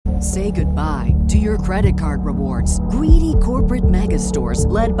Say goodbye to your credit card rewards. Greedy corporate mega stores,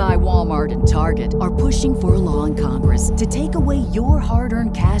 led by Walmart and Target, are pushing for a law in Congress to take away your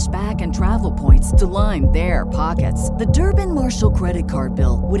hard-earned cash back and travel points to line their pockets. The Durbin-Marshall credit card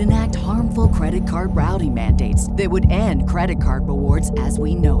bill would enact harmful credit card routing mandates that would end credit card rewards as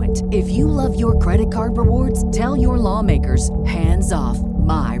we know it. If you love your credit card rewards, tell your lawmakers, hands off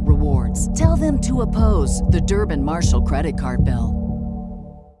my rewards. Tell them to oppose the Durbin-Marshall credit card bill.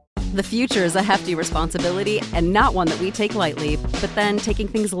 The future is a hefty responsibility and not one that we take lightly, but then taking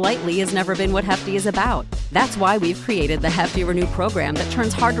things lightly has never been what Hefty is about. That's why we've created the Hefty Renew program that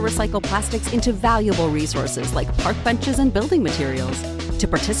turns hard-to-recycle plastics into valuable resources like park benches and building materials. To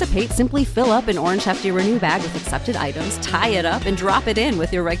participate, simply fill up an orange Hefty Renew bag with accepted items, tie it up, and drop it in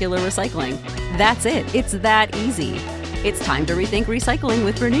with your regular recycling. That's it. It's that easy. It's time to rethink recycling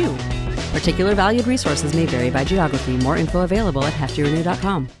with Renew. Particular valued resources may vary by geography. More info available at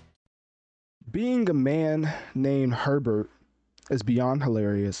heftyrenew.com. Being a man named Herbert is beyond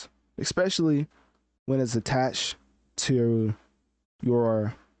hilarious, especially when it's attached to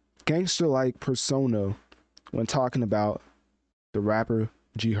your gangster-like persona when talking about the rapper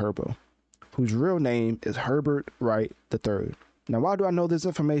G Herbo, whose real name is Herbert Wright III. Now, why do I know this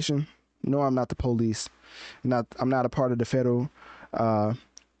information? No, I'm not the police. I'm not a part of the Federal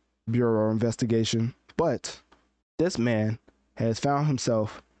Bureau of Investigation, but this man has found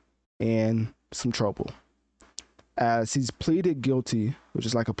himself in some trouble as he's pleaded guilty, which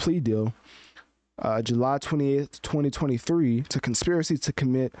is like a plea deal, July 28th, 2023, to conspiracy to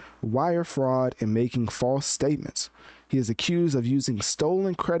commit wire fraud and making false statements. He is accused of using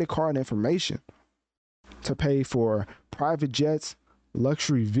stolen credit card information to pay for private jets,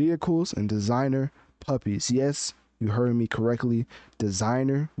 luxury vehicles, and designer puppies. Yes, you heard me correctly.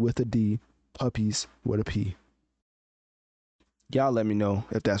 Designer with a D, puppies with a P. Y'all let me know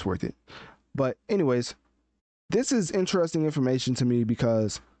if that's worth it. But anyways, this is interesting information to me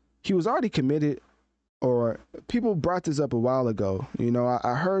because he was already committed, or people brought this up a while ago. You know,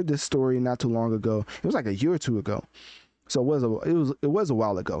 I heard this story not too long ago. It was like a year or two ago. So it was a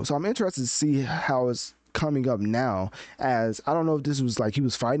while ago. So I'm interested to see how it's coming up now, as I don't know if this was like he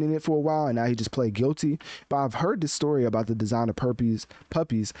was fighting it for a while and now he just played guilty. But I've heard this story about the designer puppies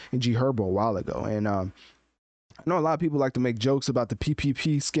and G Herbo a while ago. And I know a lot of people like to make jokes about the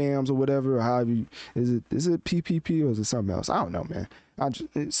PPP scams or whatever, or however is it PPP or is it something else? I don't know, man.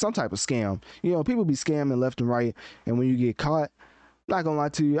 It's some type of scam. You know, people be scamming left and right, and when you get caught, not gonna lie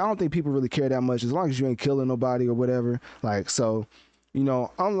to you, I don't think people really care that much as long as you ain't killing nobody or whatever. Like, so, you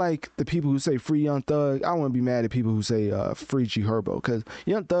know, unlike the people who say free Young Thug, I wouldn't be mad at people who say free G Herbo, because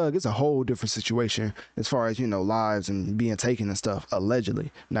Young Thug is a whole different situation as far as, you know, lives and being taken and stuff,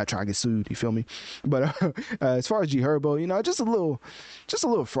 allegedly. Not trying to get sued, you feel me? But as far as G Herbo, you know, just a little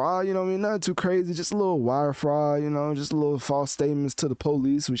fraud, you know what I mean? Nothing too crazy, just a little wire fraud, you know, just a little false statements to the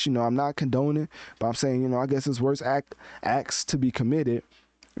police, which, you know, I'm not condoning, but I'm saying, you know, I guess it's worse acts to be committed,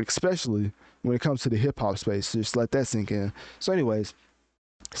 especially when it comes to the hip-hop space. Just let that sink in. So anyways,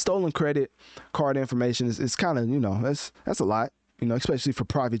 stolen credit card information is kind of, you know, that's a lot, you know, especially for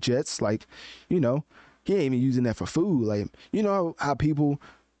private jets. Like, you know, he ain't even using that for food. Like, you know how people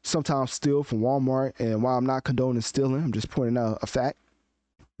sometimes steal from Walmart, and while I'm not condoning stealing, I'm just pointing out a fact.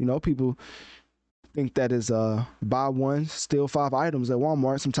 You know, people think that is buy one, steal 5 items at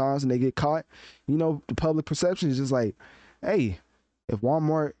Walmart sometimes, and they get caught. You know, the public perception is just like, hey, if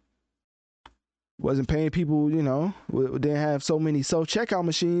Walmart wasn't paying people, you know, didn't have so many self-checkout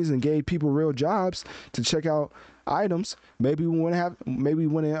machines and gave people real jobs to check out items, maybe we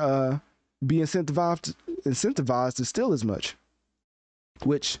wouldn't be incentivized to steal as much.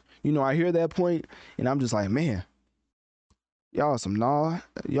 Which, you know, I hear that point and I'm just like, man, y'all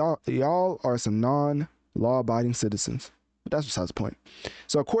are some non-law-abiding citizens. But that's besides the point.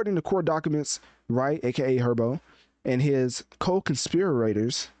 So according to court documents, Wright, aka Herbo, and his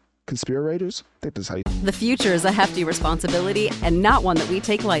co-conspirators, I think that's how you... The future is a hefty responsibility and not one that we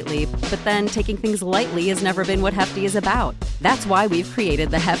take lightly, but then taking things lightly has never been what Hefty is about. That's why we've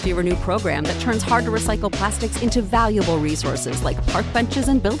created the Hefty Renew program that turns hard-to-recycle plastics into valuable resources like park benches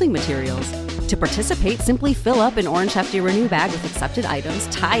and building materials. To participate, simply fill up an orange Hefty Renew bag with accepted items,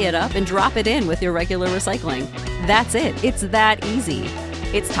 tie it up, and drop it in with your regular recycling. That's it. It's that easy.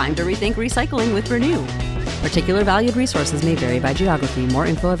 It's time to rethink recycling with Renew. Particular valued resources may vary by geography. More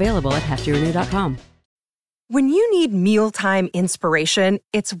info available at heftyrenew.com. When you need mealtime inspiration,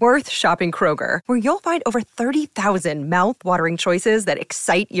 it's worth shopping Kroger, where you'll find over 30,000 mouth-watering choices that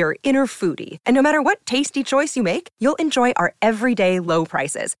excite your inner foodie. And no matter what tasty choice you make, you'll enjoy our everyday low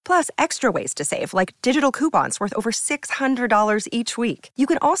prices, plus extra ways to save, like digital coupons worth over $600 each week. You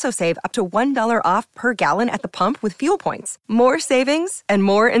can also save up to $1 off per gallon at the pump with fuel points. More savings and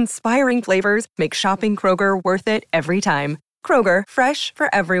more inspiring flavors make shopping Kroger worth it every time. Kroger, fresh for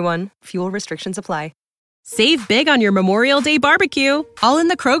everyone. Fuel restrictions apply. Save big on your Memorial Day barbecue, all in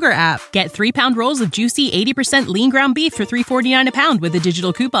the Kroger app. Get 3-pound rolls of juicy 80% lean ground beef for $3.49 a pound with a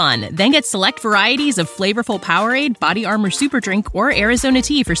digital coupon. Then get select varieties of flavorful Powerade, Body Armor Super Drink, or Arizona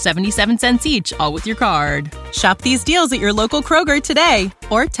tea for 77 cents each, all with your card. Shop these deals at your local Kroger today,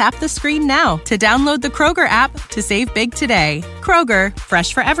 or tap the screen now to download the Kroger app to save big today. Kroger,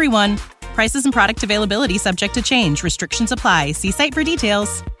 fresh for everyone. Prices and product availability subject to change. Restrictions apply. See site for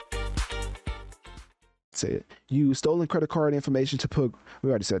details. Say it. Use stolen credit card information to put. We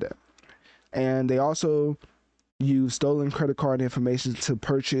already said that. And they also use stolen credit card information to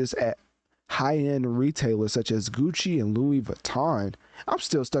purchase at high-end retailers such as Gucci and Louis Vuitton. I'm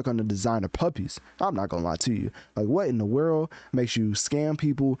still stuck on the designer Puppies. I'm not gonna lie to you. Like, what in the world makes you scam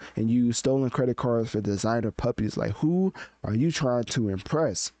people and use stolen credit cards for designer Puppies? Like, who are you trying to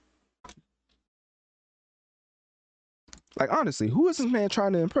impress? Like, honestly, who is this man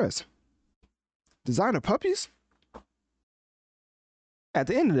trying to impress? Designer Puppies? At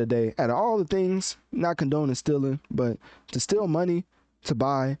the end of the day, out of all the things, not condoning stealing, but to steal money to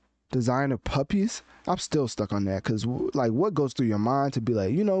buy designer puppies, I'm still stuck on that. Because, like, what goes through your mind to be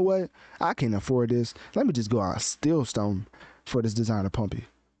like, you know what? I can't afford this. Let me just go out and steal some for this designer puppy.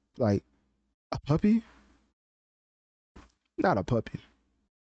 Like, a puppy? Not a puppy.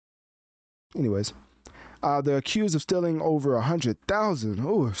 Anyways, they're accused of stealing over 100,000.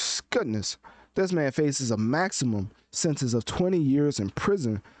 Oh, goodness. This man faces a maximum sentence of 20 years in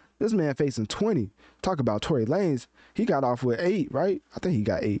prison. This man facing 20. Talk about Tory Lanez. He got off with 8, right? I think he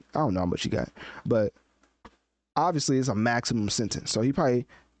got 8. I don't know how much he got. But obviously it's a maximum sentence. So he probably,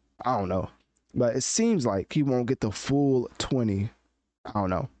 I don't know. But it seems like he won't get the full 20. I don't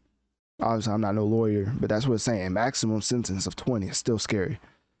know. Obviously I'm not no lawyer, but that's what it's saying. Maximum sentence of 20. It's still scary.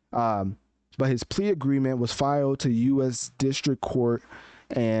 But his plea agreement was filed to U.S. District Court,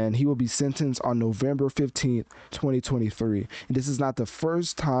 and he will be sentenced on November 15th, 2023. And this is not the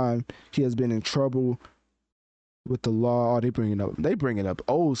first time he has been in trouble with the law. Oh, they bringing up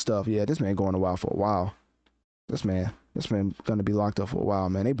old stuff. Yeah, this man going to wild for a while. This man gonna be locked up for a while,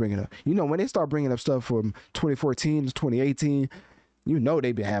 man. They bringing up, you know, when they start bringing up stuff from 2014 to 2018, you know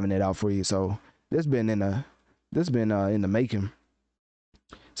they've been having it out for you. So this been in the making.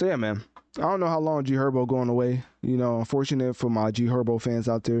 So yeah, man. I don't know how long G Herbo going away. You know, unfortunate for my G Herbo fans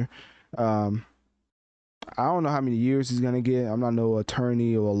out there. I don't know how many years he's gonna get. I'm not no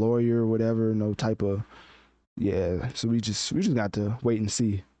attorney or a lawyer or whatever. No type of, yeah. So we just got to wait and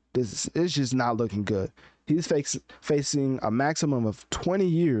see. It's just not looking good. He's facing a maximum of 20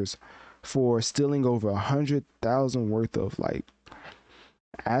 years for stealing over 100,000 worth of like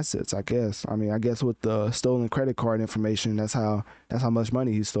assets, I guess. I mean, I guess with the stolen credit card information, that's how much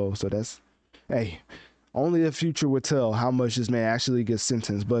money he stole. So that's, hey, only the future would tell how much this man actually gets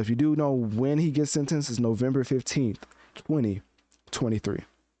sentenced. But if you do know when he gets sentenced, it's November 15th, 2023.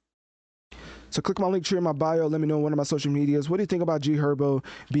 So click my link here in my bio. Let me know on one of my social medias. What do you think about G Herbo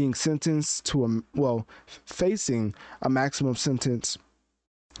being sentenced to facing a maximum sentence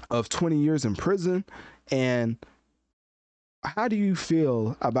of 20 years in prison? And how do you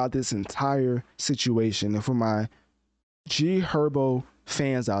feel about this entire situation? And for my G Herbo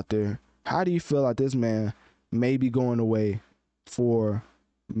fans out there, how do you feel like this man may be going away for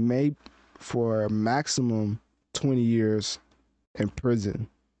a maximum 20 years in prison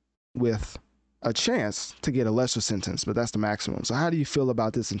with a chance to get a lesser sentence, but that's the maximum. So how do you feel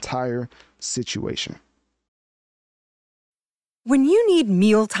about this entire situation? When you need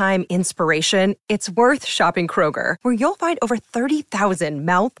mealtime inspiration, it's worth shopping Kroger, where you'll find over 30,000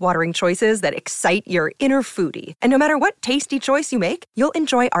 mouth-watering choices that excite your inner foodie. And no matter what tasty choice you make, you'll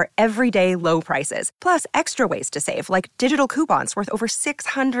enjoy our everyday low prices, plus extra ways to save, like digital coupons worth over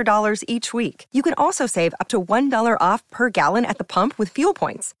 $600 each week. You can also save up to $1 off per gallon at the pump with fuel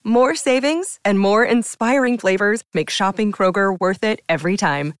points. More savings and more inspiring flavors make shopping Kroger worth it every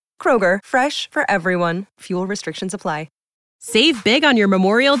time. Kroger, fresh for everyone. Fuel restrictions apply. Save big on your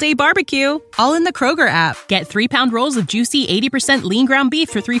Memorial Day barbecue, all in the Kroger app. Get 3-pound rolls of juicy 80% lean ground beef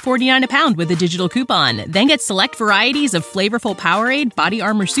for $3.49 a pound with a digital coupon. Then get select varieties of flavorful Powerade, Body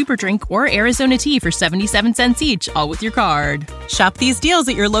Armor Super Drink, or Arizona tea for 77 cents each, all with your card. Shop these deals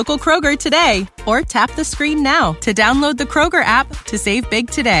at your local Kroger today, or tap the screen now to download the Kroger app to save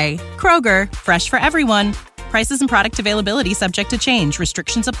big today. Kroger, fresh for everyone. Prices and product availability subject to change.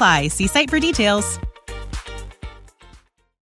 Restrictions apply. See site for details.